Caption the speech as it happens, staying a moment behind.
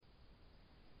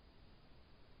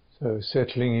So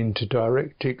settling into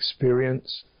direct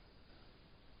experience.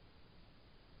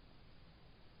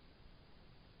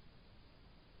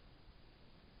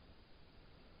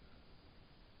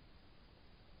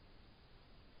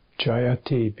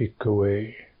 Jayati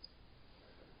bhikkhave,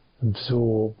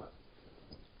 absorb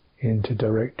into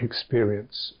direct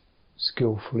experience,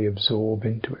 skillfully absorb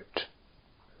into it.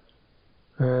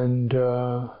 And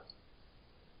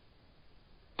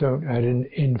don't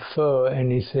infer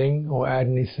anything or add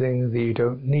anything that you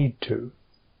don't need to.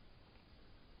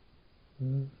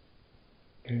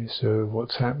 Okay, so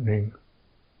what's happening?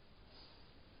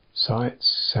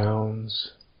 Sights,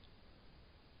 sounds,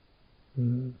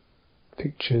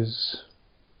 pictures,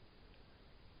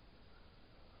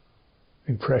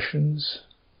 impressions,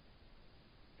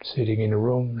 sitting in a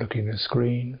room, looking at a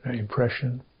screen, that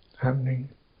impression happening,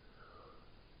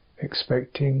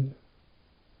 expecting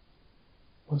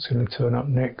what's going to turn up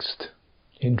next,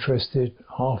 interested,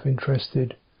 half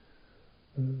interested.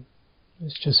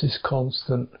 It's just this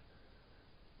constant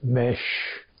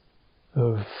mesh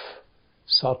of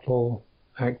subtle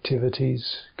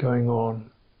activities going on.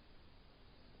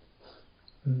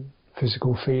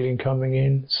 Physical feeling coming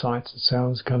in, sights and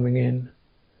sounds coming in,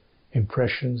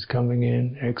 impressions coming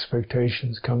in,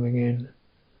 expectations coming in.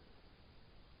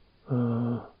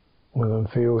 When one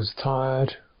feels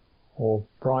tired or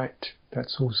bright,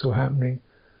 that's also happening.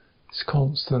 This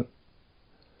constant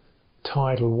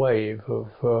tidal wave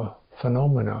of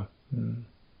phenomena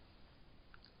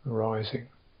arising.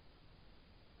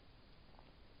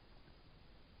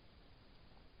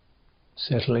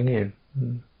 Settling in.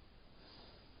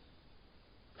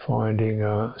 Finding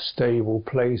a stable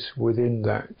place within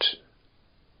that.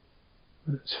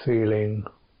 It's feeling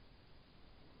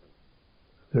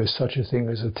there is such a thing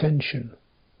as attention.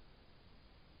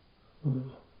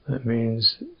 That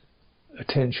means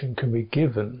attention can be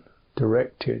given,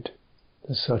 directed.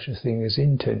 There's such a thing as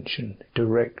intention.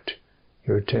 Direct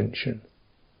your attention.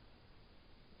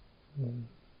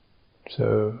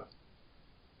 So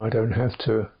I don't have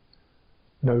to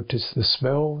notice the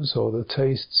smells or the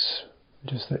tastes.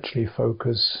 Just actually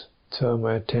focus, turn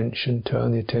the attention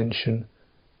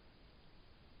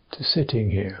to sitting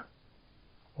here.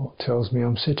 What tells me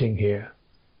I'm sitting here?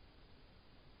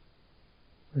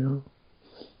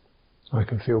 I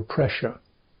can feel pressure.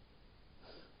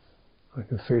 I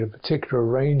can feel a particular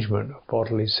arrangement of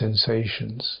bodily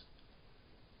sensations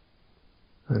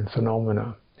and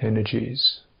phenomena,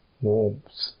 energies,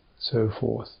 warmth, so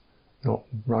forth. Not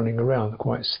running around,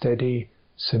 quite steady,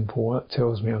 simple. That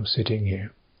tells me I'm sitting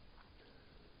here.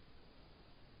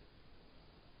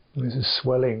 There's a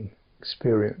swelling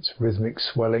experience, rhythmic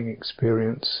swelling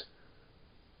experience.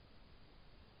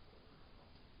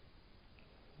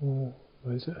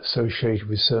 It's associated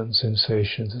with certain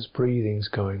sensations as breathing's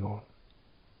going on.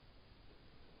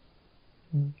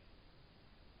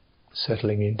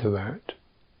 Settling into that.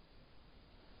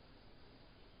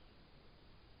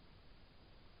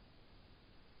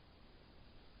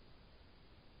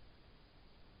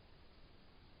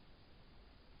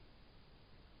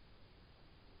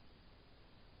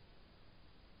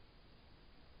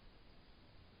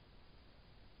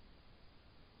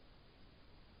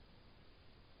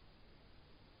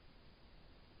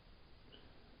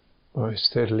 By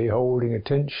steadily holding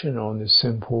attention on this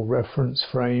simple reference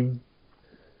frame,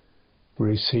 we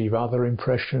receive other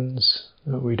impressions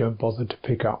that we don't bother to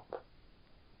pick up.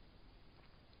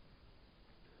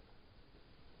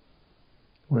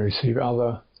 We receive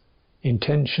other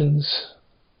intentions,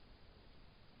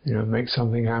 make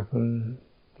something happen,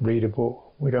 read a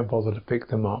book. We don't bother to pick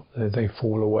them up. They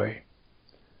fall away.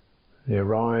 They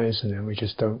arise and then we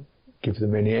just don't give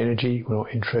them any energy. We're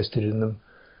not interested in them.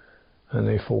 And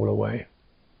they fall away.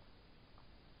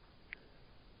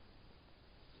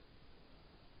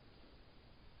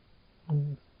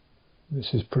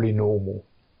 This is pretty normal.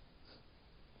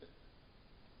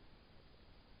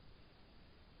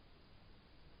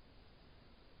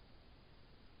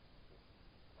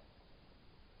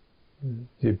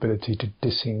 The ability to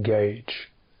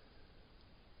disengage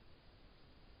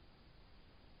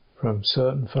from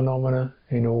certain phenomena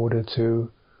in order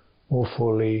to more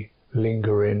fully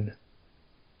linger in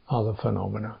other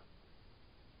phenomena.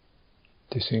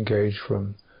 Disengage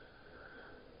from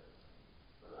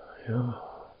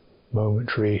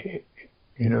momentary,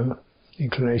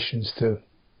 inclinations to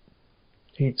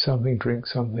eat something, drink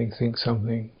something, think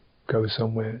something, go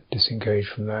somewhere, disengage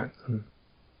from that and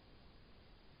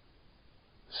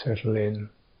settle in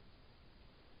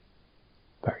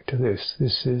back to this.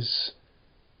 This is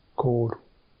called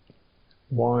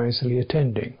wisely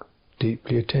attending,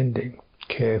 deeply attending,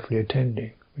 carefully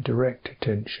attending, with direct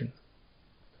attention.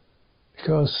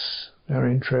 Because our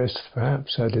interest,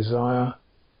 perhaps our desire,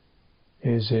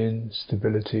 is in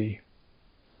stability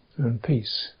and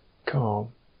peace, calm.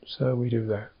 So we do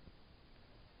that.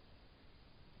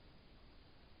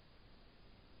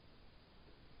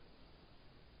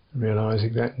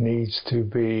 Realizing that needs to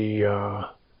be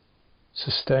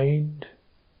sustained.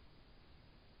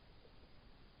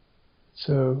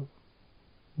 So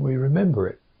we remember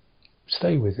it.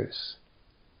 Stay with this.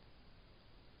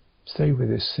 Stay with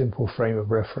this simple frame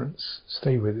of reference.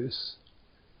 Stay with this.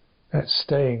 That's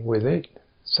staying with it,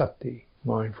 sati,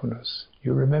 mindfulness.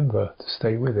 You remember to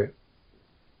stay with it.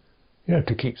 You don't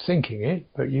have to keep thinking it,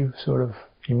 but you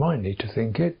might need to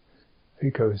think it if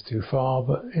it goes too far,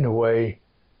 but in a way,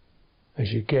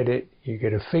 as you get it, you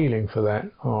get a feeling for that.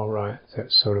 All right,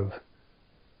 that sort of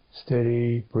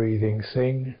steady breathing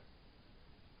thing.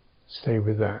 Stay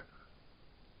with that.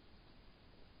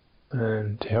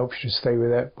 And to help you to stay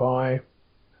with that by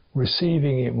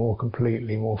receiving it more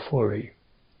completely, more fully.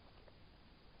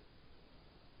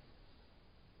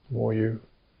 The more you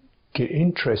get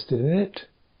interested in it,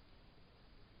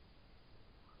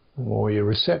 the more you're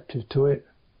receptive to it,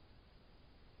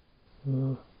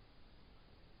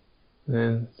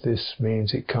 then this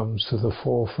means it comes to the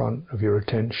forefront of your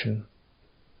attention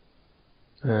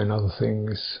and other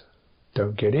things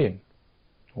don't get in,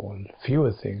 or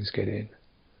fewer things get in.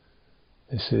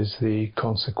 This is the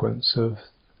consequence of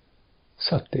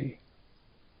sati.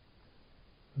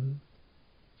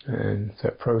 And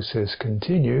that process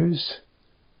continues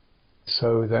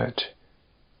so that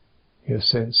your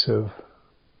sense of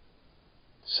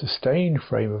sustained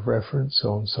frame of reference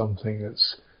on something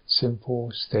that's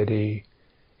simple, steady,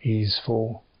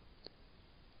 easeful,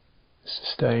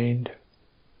 sustained.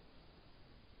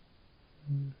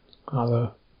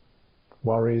 Other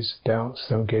worries, doubts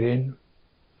don't get in.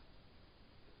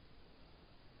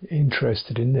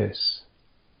 Interested in this.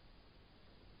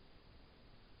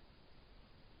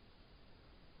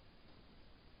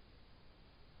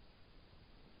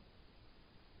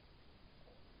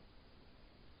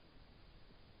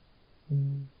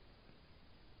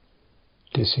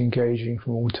 Disengaging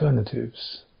from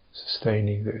alternatives,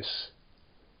 sustaining this.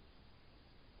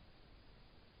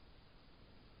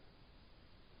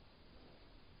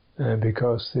 And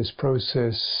because this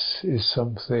process is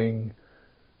something,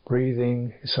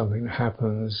 breathing is something that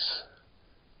happens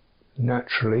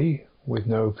naturally with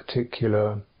no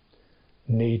particular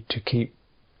need to keep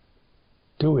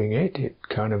doing it.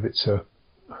 It's a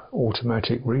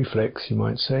automatic reflex, you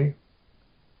might say.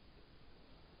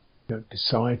 You don't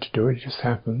decide to do it, it just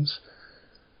happens.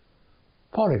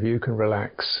 Part of you can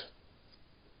relax.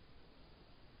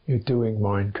 Your doing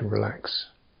mind can relax.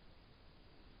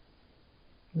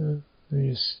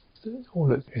 All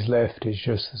that is left is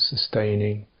just the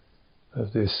sustaining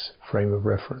of this frame of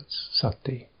reference,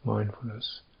 sati,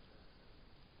 mindfulness,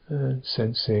 and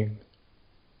sensing.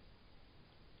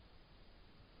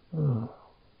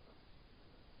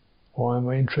 Why am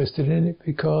I interested in it?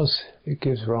 Because it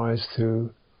gives rise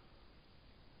to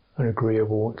an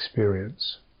agreeable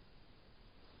experience.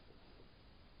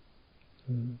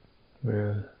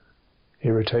 Where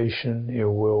irritation,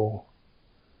 ill will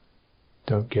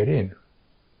don't get in.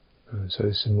 And so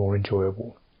this is more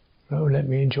enjoyable. Oh, let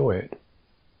me enjoy it.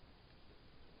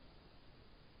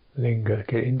 Linger,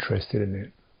 get interested in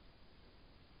it.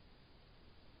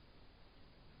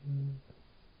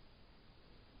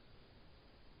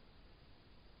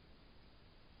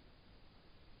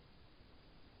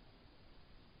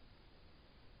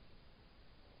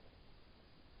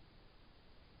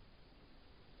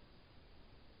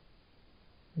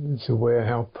 It's aware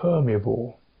how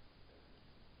permeable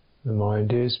the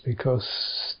mind is, because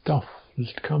stuff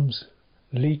comes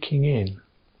leaking in,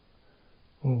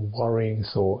 worrying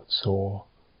thoughts or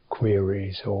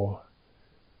queries or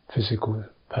physical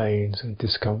pains and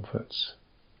discomforts.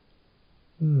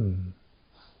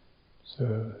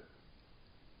 So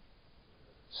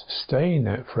sustain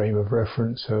that frame of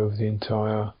reference over the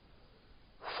entire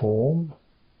form,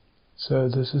 so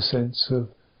there's a sense of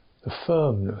the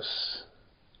firmness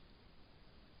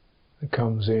that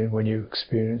comes in when you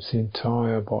experience the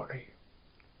entire body.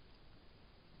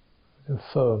 The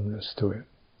firmness to it.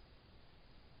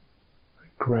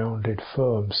 That grounded,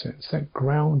 firm sense. That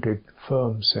grounded,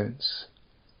 firm sense.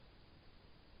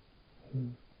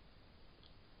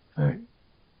 That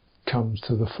comes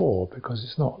to the fore because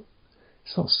it's not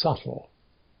subtle.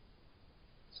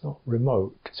 It's not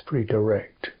remote. It's pretty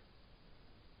direct.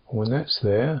 And when that's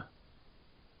there,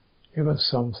 you've got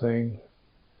something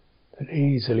that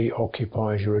easily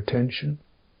occupies your attention.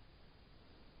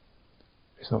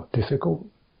 It's not difficult,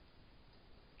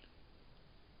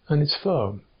 and it's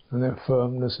firm. And that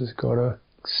firmness has got a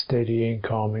steadying,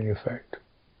 calming effect.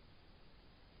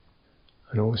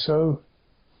 And also,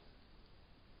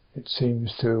 it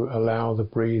seems to allow the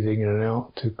breathing in and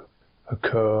out to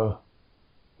occur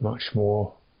much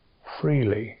more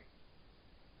freely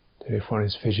than if one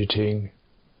is fidgeting,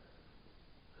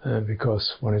 and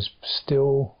because one is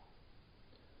still,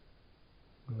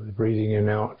 the breathing in and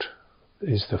out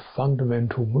is the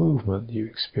fundamental movement you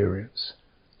experience,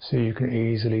 so you can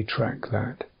easily track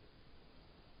that.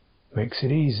 Makes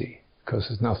it easy because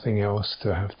there's nothing else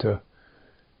to have to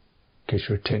get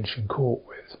your attention caught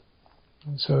with.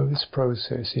 And so this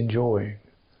process, enjoying,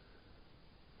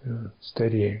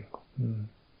 steadying. And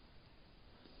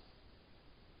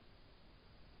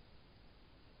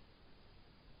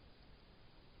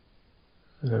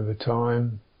over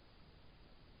time,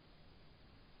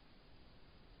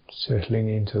 settling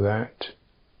into that.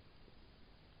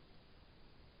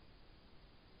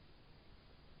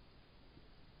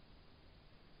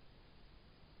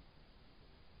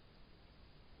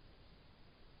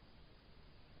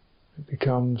 It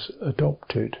becomes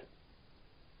adopted.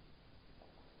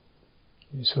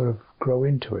 You sort of grow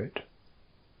into it.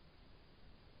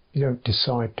 You don't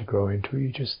decide to grow into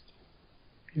it,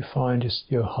 you find just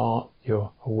your heart,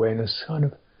 your awareness kind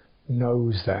of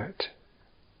knows that.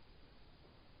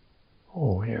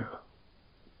 Oh yeah,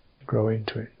 grow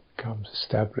into it, becomes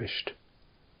established.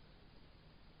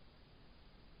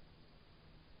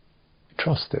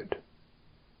 Trust it.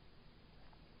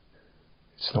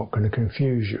 It's not going to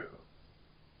confuse you.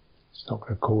 It's not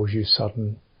going to cause you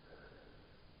sudden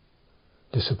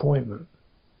disappointment.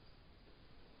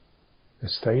 It'll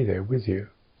stay there with you,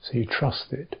 so you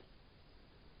trust it.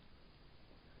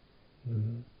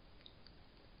 And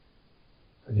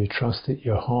you trust it,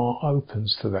 your heart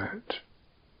opens to that.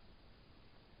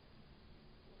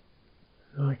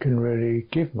 I can really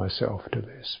give myself to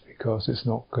this because it's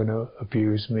not going to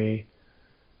abuse me,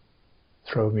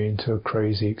 throw me into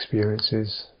crazy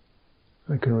experiences.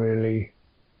 I can really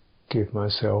give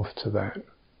myself to that.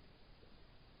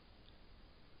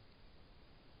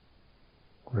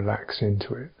 Relax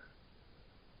into it.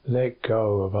 Let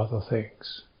go of other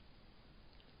things.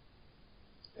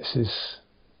 This is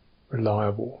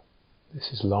reliable.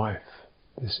 This is life.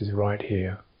 This is right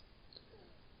here.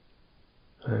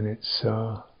 And it's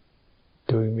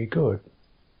doing me good.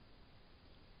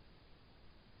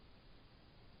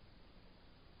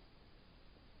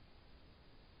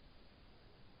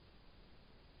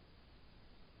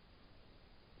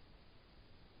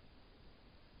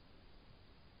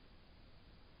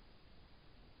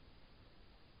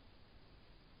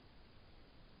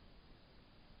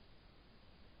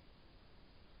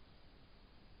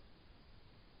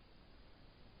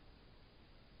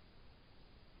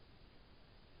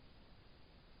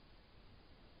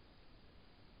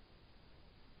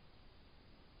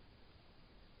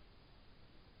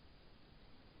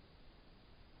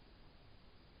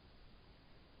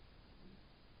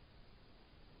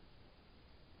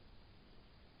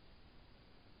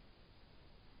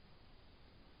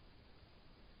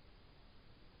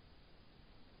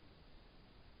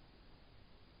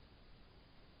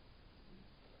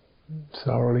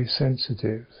 Thoroughly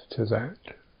sensitive to that,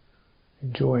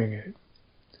 enjoying it.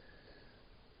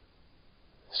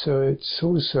 So it's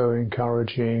also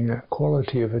encouraging that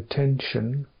quality of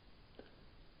attention.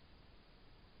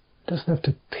 It doesn't have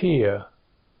to peer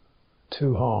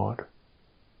too hard.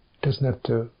 It doesn't have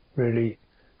to really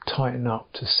tighten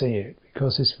up to see it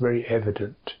because it's very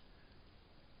evident.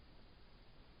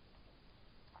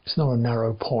 It's not a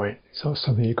narrow point. It's not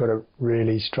something you've got to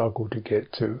really struggle to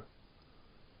get to.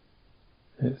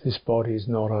 This body is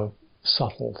not a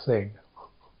subtle thing.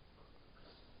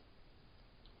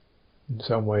 In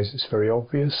some ways it's very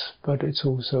obvious, but it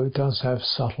does have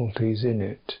subtleties in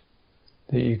it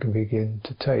that you can begin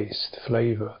to taste,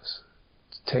 flavours,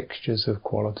 textures of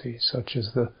quality, such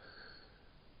as the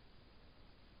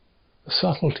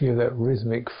subtlety of that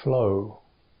rhythmic flow.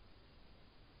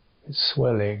 It's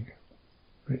swelling,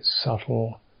 it's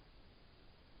subtle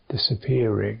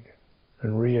disappearing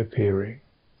and reappearing.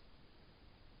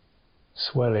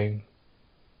 Swelling,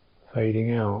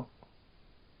 fading out.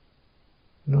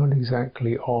 Not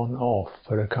exactly on, off,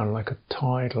 but a kind of like a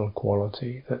tidal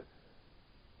quality that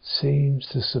seems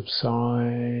to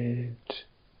subside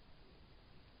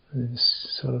and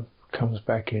sort of comes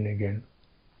back in again.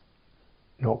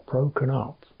 Not broken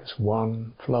up, just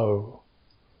one flow,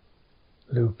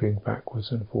 looping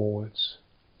backwards and forwards.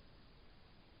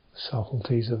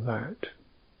 Subtleties of that.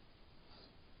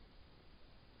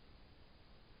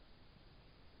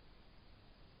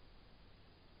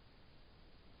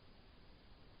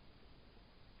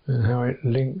 and how it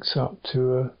links up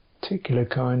to a particular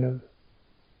kind of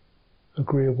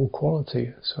agreeable quality,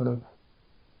 a sort of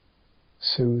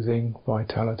soothing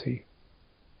vitality.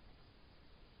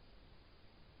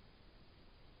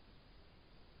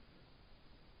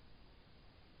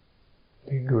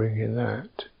 Lingering in that.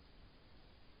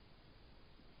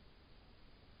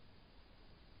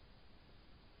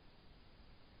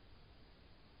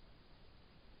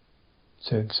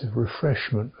 Sense of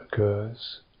refreshment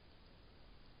occurs.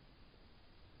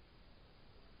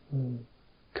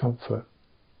 Comfort.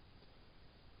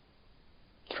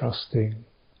 Trusting.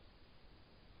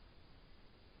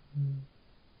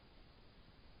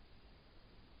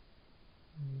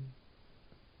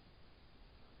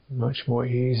 Much more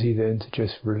easy then to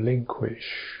just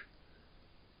relinquish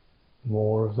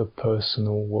more of the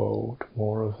personal world,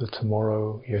 more of the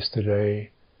tomorrow,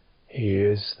 yesterday, he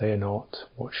is, they're not,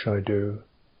 what should I do?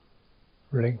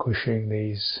 Relinquishing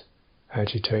these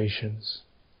agitations.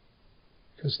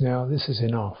 Because now this is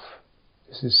enough,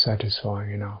 this is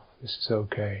satisfying enough, this is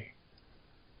okay.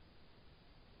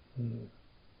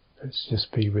 Let's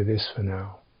just be with this for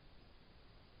now.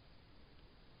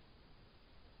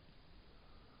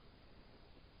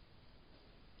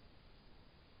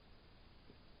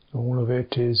 All of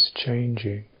it is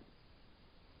changing.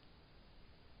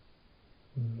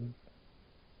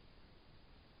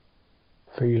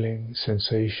 Feeling,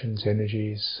 sensations,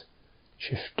 energies,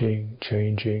 shifting,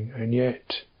 changing, and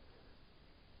yet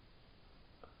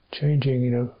changing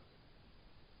in a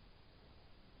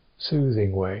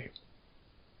soothing way.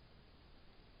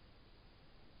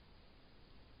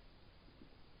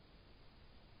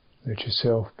 Let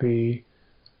yourself be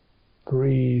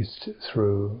breathed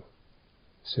through,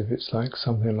 as if it's like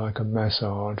something like a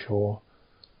massage, or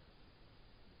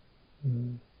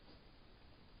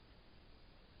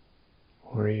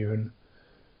even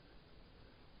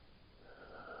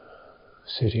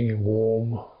sitting in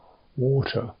warm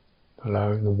water,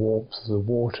 allowing the warmth of the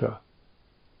water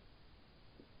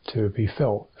to be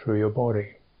felt through your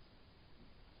body.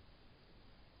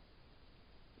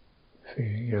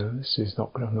 Feeling,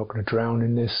 I'm not going to drown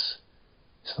in this,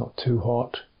 it's not too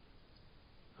hot.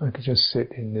 I could just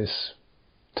sit in this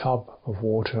tub of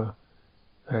water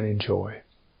and enjoy.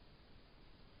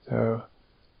 So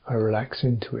I relax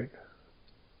into it.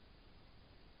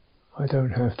 I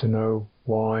don't have to know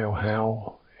why or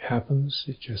how it happens,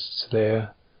 it's just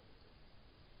there.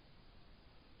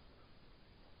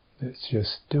 Let's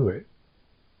just do it.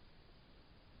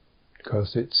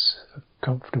 Because it's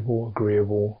comfortable,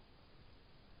 agreeable.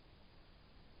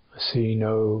 I see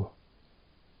no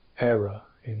error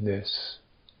in this.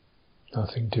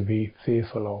 Nothing to be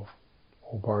fearful of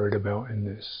or worried about in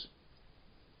this.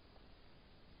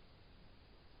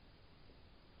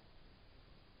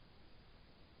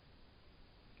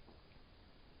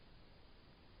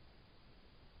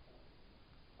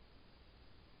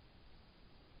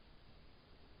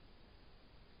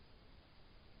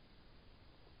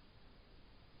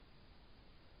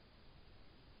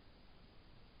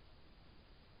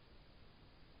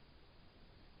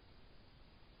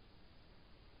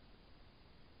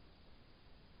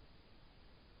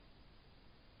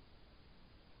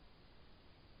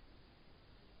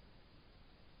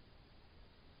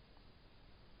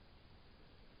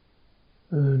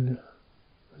 And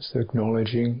just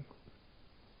acknowledging,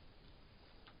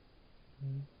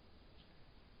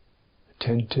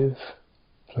 attentive,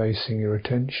 placing your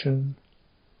attention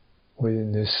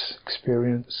within this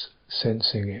experience,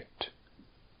 sensing it.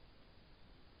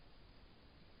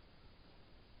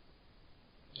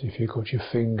 As if you've got your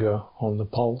finger on the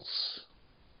pulse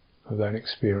of that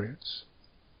experience.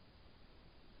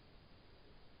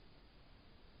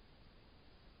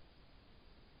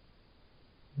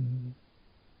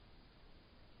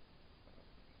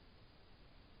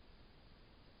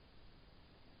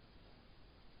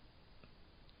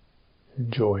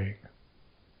 Enjoying.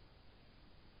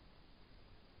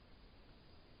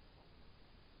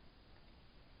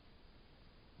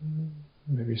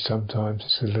 Maybe sometimes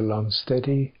it's a little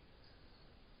unsteady.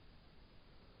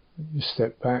 You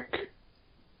step back.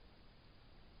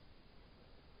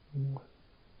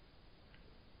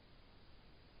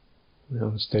 The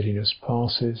unsteadiness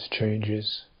passes,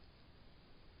 changes.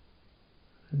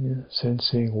 And you're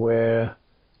sensing where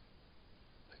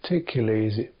particularly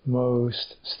is it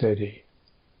most steady,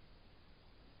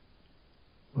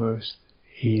 most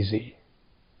easy.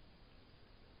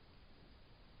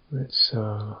 Let's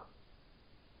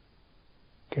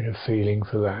get a feeling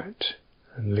for that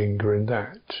and linger in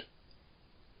that.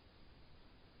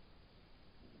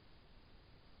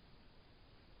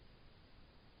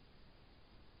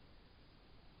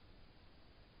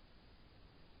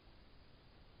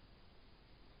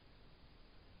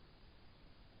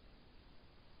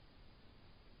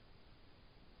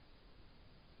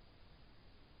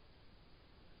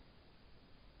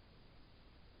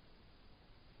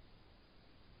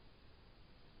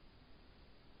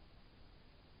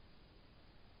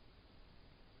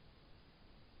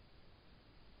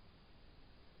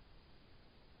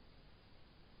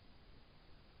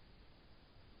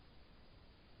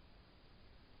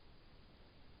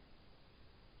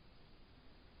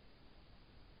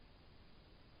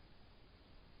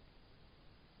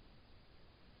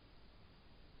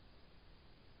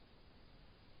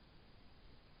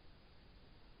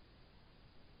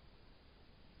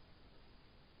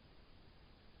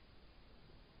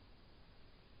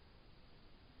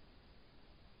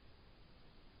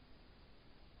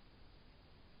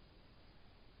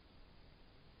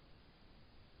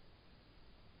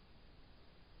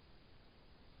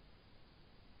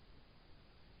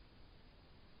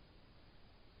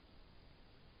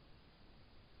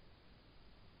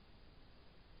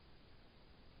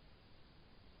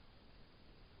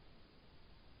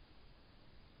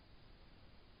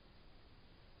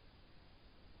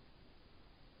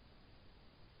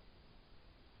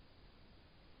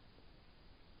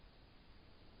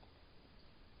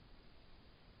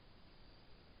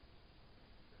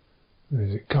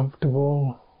 Is it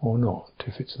comfortable or not?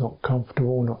 If it's not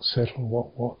comfortable, not settled,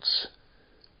 what's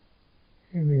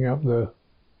giving up the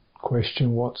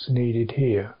question, what's needed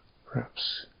here?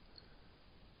 Perhaps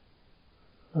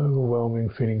overwhelming,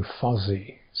 feeling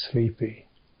fuzzy, sleepy,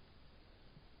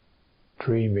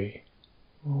 dreamy.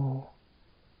 Or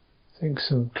I think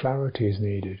some clarity is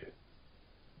needed.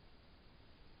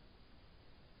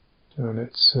 So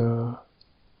let's,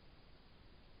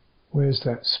 where's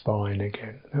that spine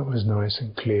again? That was nice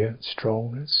and clear and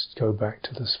strong. Let's go back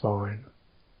to the spine.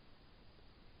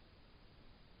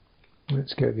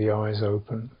 Let's get the eyes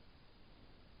open.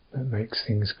 That makes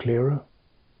things clearer.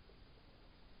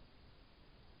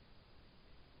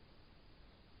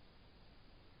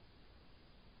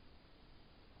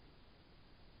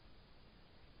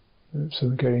 So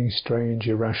I'm getting strange,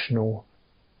 irrational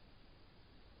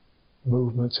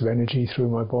movements of energy through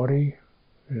my body,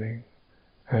 feeling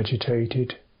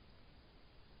agitated.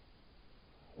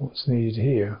 What's needed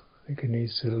here? I think it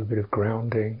needs a little bit of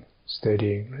grounding,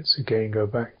 steadying. Let's again go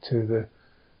back to the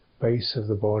base of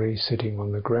the body, sitting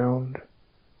on the ground.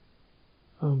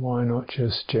 And why not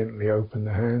just gently open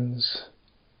the hands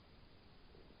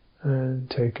and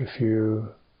take a few,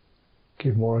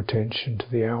 give more attention to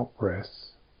the out breath.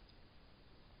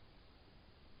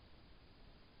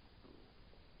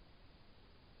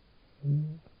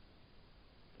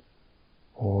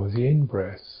 Or the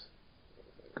in-breath,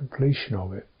 completion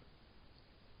of it,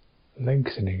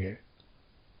 lengthening it.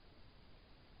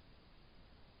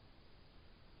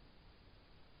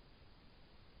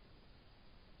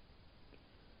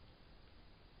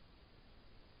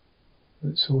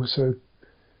 Let's also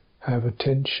have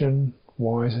attention,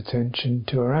 wise attention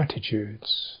to our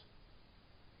attitudes.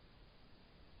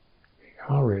 Being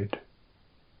hurried,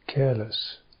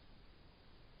 careless,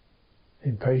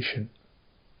 impatient.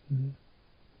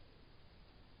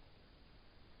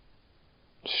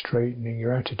 Straightening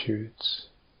your attitudes.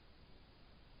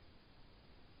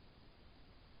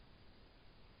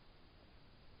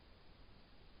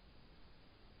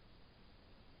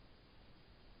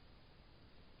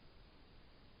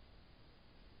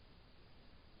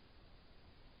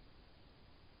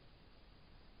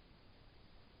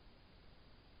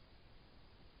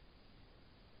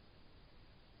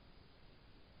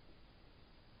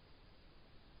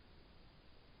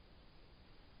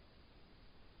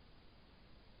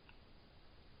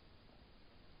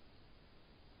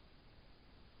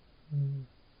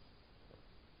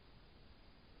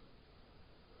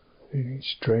 Feeling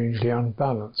strangely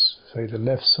unbalanced. Say the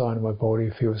left side of my body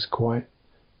feels quite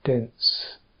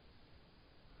dense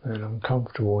and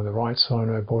uncomfortable, and the right side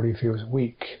of my body feels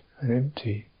weak and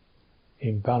empty.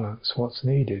 Imbalance. What's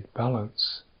needed?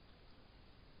 Balance.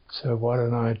 So why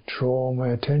don't I draw my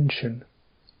attention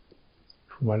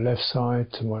from my left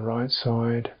side to my right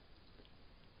side,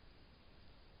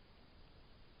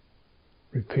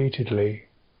 repeatedly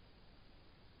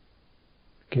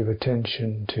give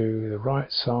attention to the right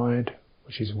side,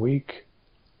 which is weak.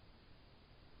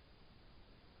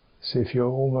 So if you're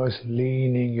almost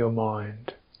leaning your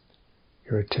mind,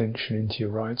 your attention into your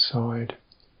right side,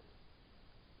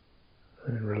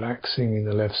 and relaxing in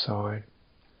the left side,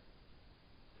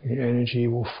 the energy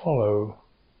will follow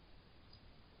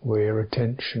where your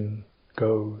attention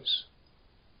goes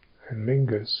and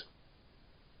lingers.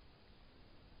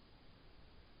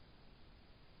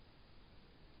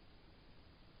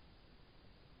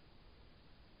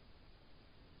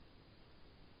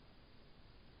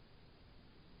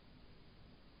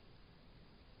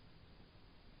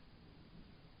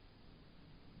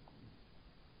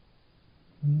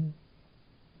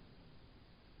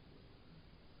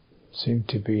 Seem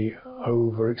to be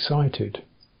overexcited.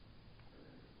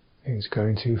 Things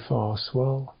going too fast.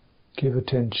 Well, give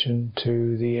attention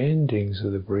to the endings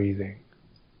of the breathing.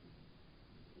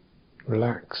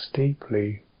 Relax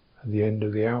deeply at the end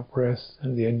of the out-breath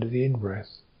and the end of the in-breath.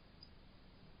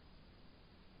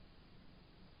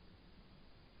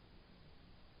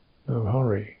 No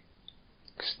hurry.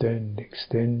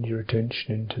 Extend your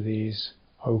attention into these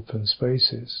open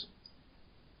spaces.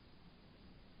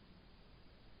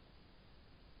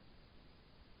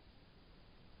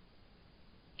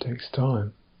 Takes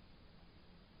time.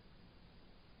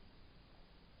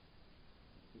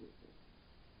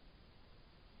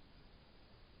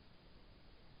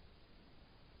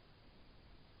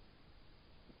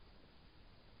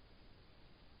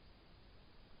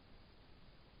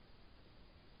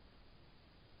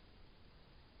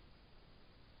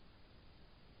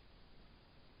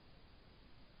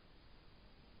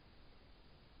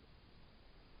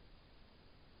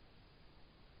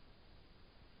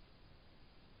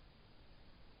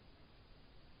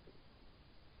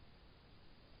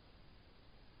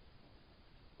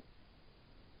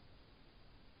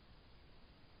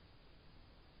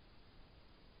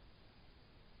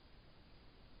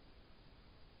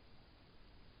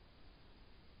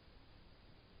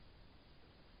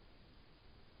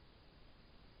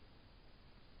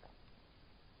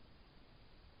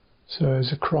 So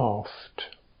as a craft,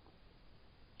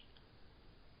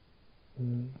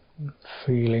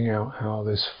 feeling out how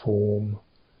this form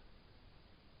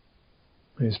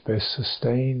is best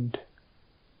sustained,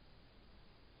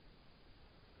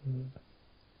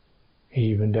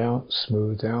 evened out,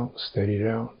 smoothed out, steadied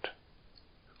out,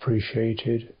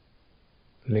 appreciated,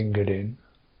 lingered in.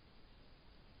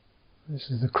 This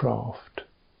is the craft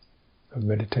of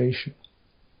meditation.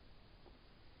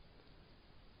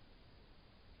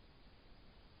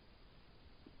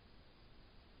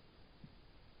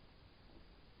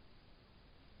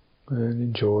 And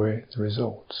enjoy the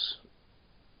results.